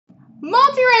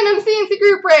Multi-random C&C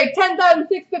group break,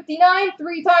 10,659,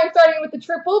 3 times starting with the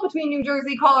triple between New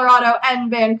Jersey, Colorado,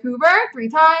 and Vancouver. 3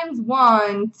 times,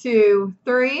 1, 2,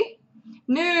 3.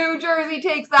 New Jersey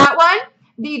takes that one.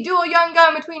 The dual young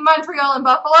gun between Montreal and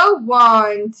Buffalo,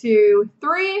 1, 2,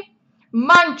 3.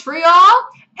 Montreal.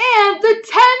 And the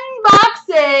 10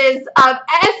 boxes of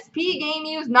SP Game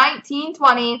Use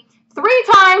 1920. 3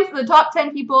 times the top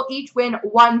 10 people each win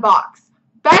 1 box.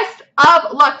 Best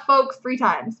of luck, folks, 3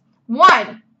 times.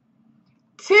 1,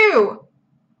 2,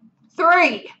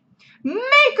 3.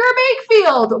 Maker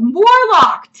Bakefield,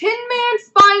 Warlock, Tin Man,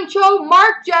 Spine Cho,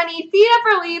 Mark Jenny, Fita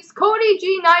for Leafs, Cody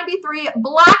G93,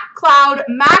 Black Cloud,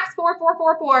 Max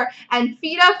 4444, and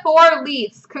Fita for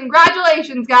Leafs.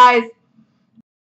 Congratulations, guys.